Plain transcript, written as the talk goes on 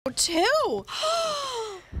too.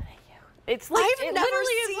 It's like, I've never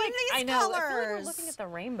seen like, these I know, colors. I feel like we're looking at the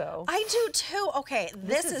rainbow. I do too. Okay,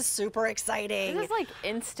 this is super exciting. This is like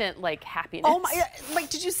instant like happiness. Oh my, like,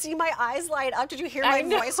 did you see my eyes light up? Did you hear my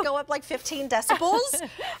voice go up like 15 decibels?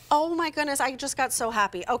 Oh my goodness, I just got so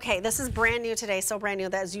happy. Okay, this is brand new today, so brand new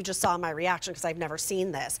that as you just saw my reaction because I've never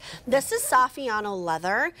seen this. This is Saffiano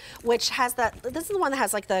leather, which has that, this is the one that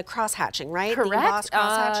has like the cross hatching, right? Correct. The embossed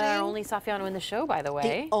cross hatching. Only Saffiano in the show, by the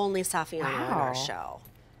way. The only Saffiano in our show.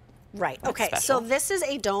 Right, okay, so this is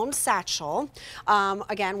a domed satchel.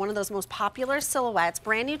 Again, one of those most popular silhouettes,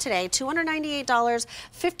 brand new today, $298,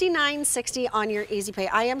 $59.60 on your Easy Pay.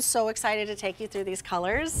 I am so excited to take you through these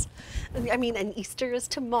colors. I mean, and Easter is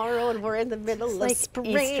tomorrow and we're in the middle of spring.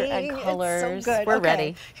 Easter egg colors. It's so good. We're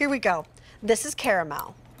ready. Here we go. This is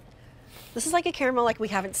caramel. This is like a caramel like we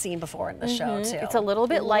haven't seen before in the show, too. It's a little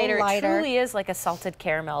bit lighter. It truly is like a salted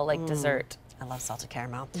caramel, like dessert. I love salted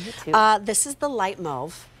caramel. Me too. This is the light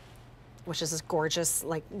mauve, which is this gorgeous,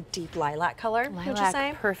 like, deep lilac color, would you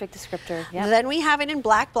say? Perfect descriptor. Yep. Then we have it in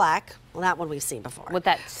black. Well, that one we've seen before. With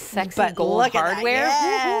that sexy gold look hardware. At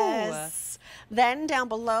that. Yes. Then down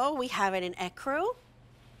below, we have it in ecru.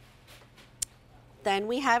 Then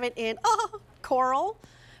we have it in, coral.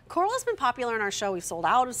 Coral has been popular in our show. We've sold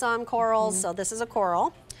out of some corals, so this is a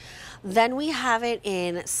coral. Then we have it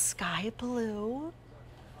in sky blue.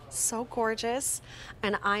 So gorgeous.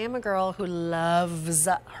 And I am a girl who loves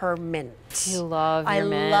her mint. You love your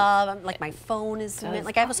mint. I love, like my phone is mint.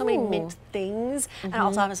 Like I have so many mint things. And I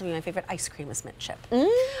also have some of my favorite ice cream is mint chip.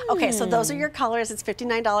 Okay, so those are your colors. It's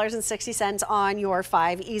 $59.60 on your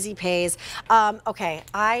 5 Easy Pays. Okay,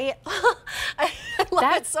 I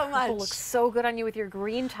love it so much. That looks so good on you with your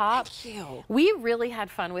green top. Thank you. We really had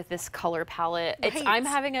fun with this color palette. Right. I'm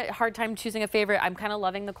having a hard time choosing a favorite. I'm kind of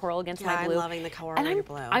loving the coral against my blue. I'm loving the coral and your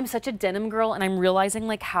blue. I'm such a denim girl, and I'm realizing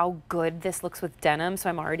like how good this looks with denim. So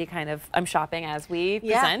I'm already I'm shopping as we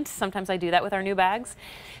present. Sometimes I do that with our new bags.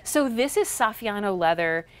 So this is Saffiano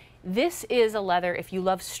leather. This is a leather if you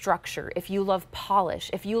love structure, if you love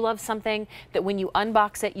polish, if you love something that when you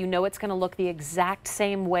unbox it, you know it's going to look the exact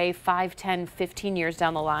same way 5, 10, 15 years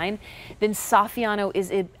down the line, then Saffiano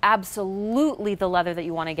is absolutely the leather that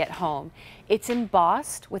you want to get home. It's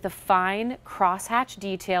embossed with a fine crosshatch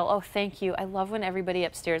detail. Oh, thank you. I love when everybody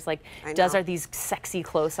upstairs like does these sexy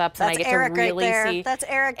close-ups and I get Eric to really see. That's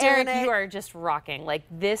Eric doing it. You are just rocking. Like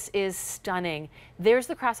this is stunning. There's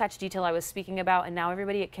the crosshatch detail I was speaking about, and now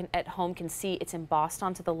everybody at home can see it's embossed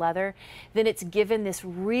onto the leather. Then it's given this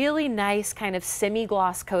really nice kind of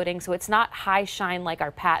semi-gloss coating, so it's not high shine like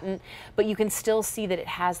our patent, but you can still see that it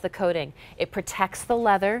has the coating. It protects the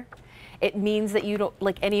leather. It means that you don't,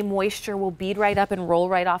 like any moisture will bead right up and roll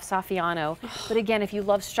right off Saffiano. But again, if you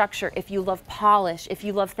love structure, if you love polish, if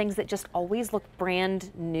you love things that just always look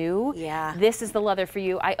brand new, this is the leather for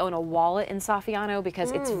you. I own a wallet in Saffiano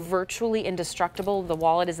because it's virtually indestructible. The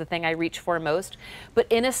wallet is the thing I reach for most. But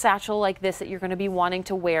in a satchel like this that you're gonna be wanting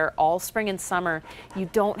to wear all spring and summer,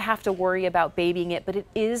 you don't have to worry about babying it, but it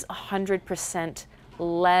is 100%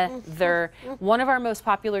 leather. One of our most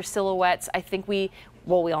popular silhouettes, I think we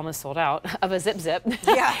almost sold out of a zip zip.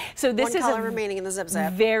 Yeah. So this is color remaining in the zip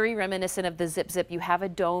zip. Very reminiscent of the zip zip. You have a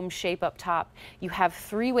dome shape up top. You have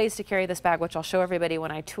 3 ways to carry this bag, which I'll show everybody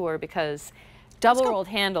when I tour because double rolled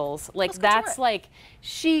handles, like that's like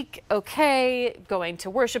chic, okay, going to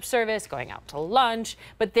worship service, going out to lunch,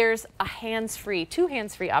 but there's a hands-free, 2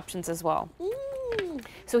 hands-free options as well.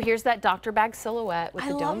 So here's that doctor bag silhouette with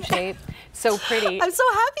the dome shape. So pretty. I'm so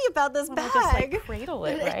happy about this bag. Just like cradle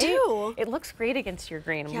it, right? I do. It looks great against your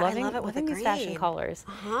green. I'm I love it with the these green. fashion colors.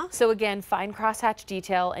 So again, fine crosshatch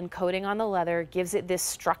detail and coating on the leather gives it this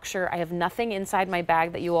structure. I have nothing inside my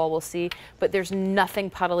bag that you all will see, but there's nothing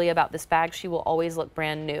puddly about this bag. She will always look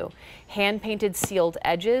brand new. Hand-painted sealed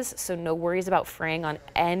edges, so no worries about fraying on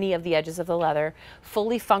any of the edges of the leather.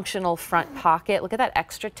 Fully functional front pocket. Look at that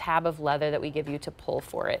extra tab of leather that we give you to pull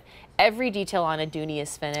for it. Every detail on a Dooney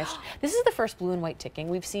is finished. This is the first blue and white ticking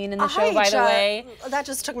we've seen in the show, by the way. That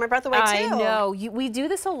just took my breath away, too. I know. We do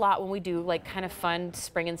this a lot when we do like kind of fun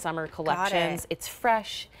spring and summer collections. It's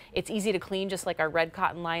fresh. It's easy to clean, just like our red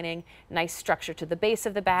cotton lining. Nice structure to the base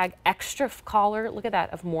of the bag. Extra collar, look at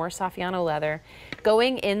that, of more Saffiano leather.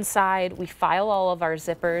 Going inside, we file all of our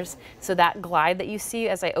zippers. So that glide that you see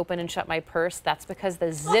as I open and shut my purse, that's because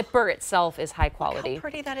the zipper itself is high quality. Look how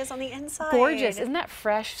pretty that is on the inside. Gorgeous. Isn't that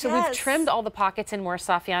fresh? So we've trimmed all the pockets in more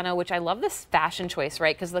Saffiano, which I love this fashion choice,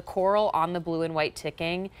 right? Because the coral on the blue and white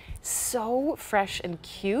ticking, so fresh and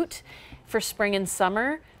cute for spring and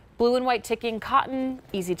summer. Blue and white ticking cotton,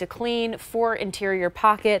 easy to clean, 4 interior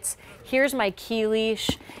pockets. Here's my key leash.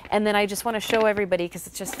 And then I just want to show everybody, because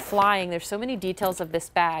it's just flying. There's so many details of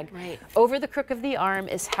this bag. Right. Over the crook of the arm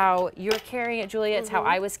is how you're carrying it, Julia. It's how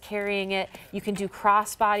I was carrying it. You can do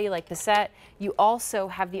crossbody like the set. You also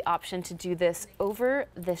have the option to do this over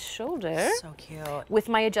the shoulder. So cute. With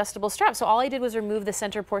my adjustable strap. So all I did was remove the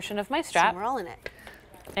center portion of my strap. So we're all in it.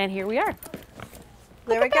 And here we are.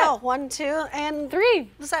 There we go. 1, 2, and 3.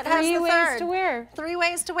 The set has the 3 ways third. to wear. 3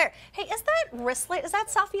 ways to wear. Hey, is that wristlet? Is that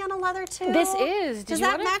Saffiano leather too? This is. Does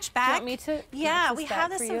that match back? Do you want me to? Yeah, we have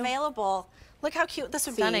this available. Look how cute this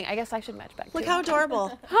would be. Stunning. I guess I should match back. Look how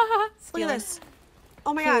adorable. Look at this.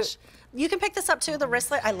 Oh my gosh. You can pick this up too, the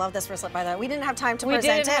wristlet. I love this wristlet, by the way. We didn't have time to present it.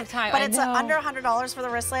 We didn't have time, but it's under $100 for the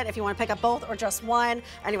wristlet if you want to pick up both or just one.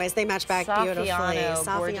 Anyways, they match back beautifully.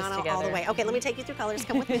 Saffiano all the way. Okay, let me take you through colors.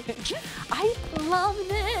 Come with me. I love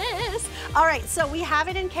this. All right, so we have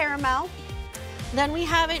it in caramel. Then we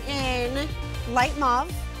have it in light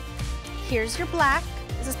mauve. Here's your black.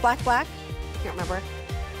 Is this black? I can't remember.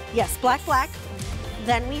 Yes, black.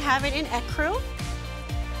 Then we have it in ecru.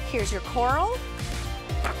 Here's your coral.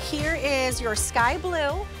 Here is your sky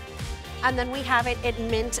blue, and then we have it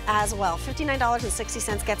in mint as well.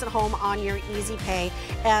 $59.60 gets it home on your easy pay.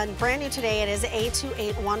 And brand new today, it is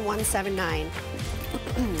A281179.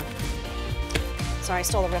 Sorry, I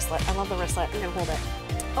stole the wristlet. I love the wristlet. I'm gonna hold it.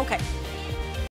 Okay.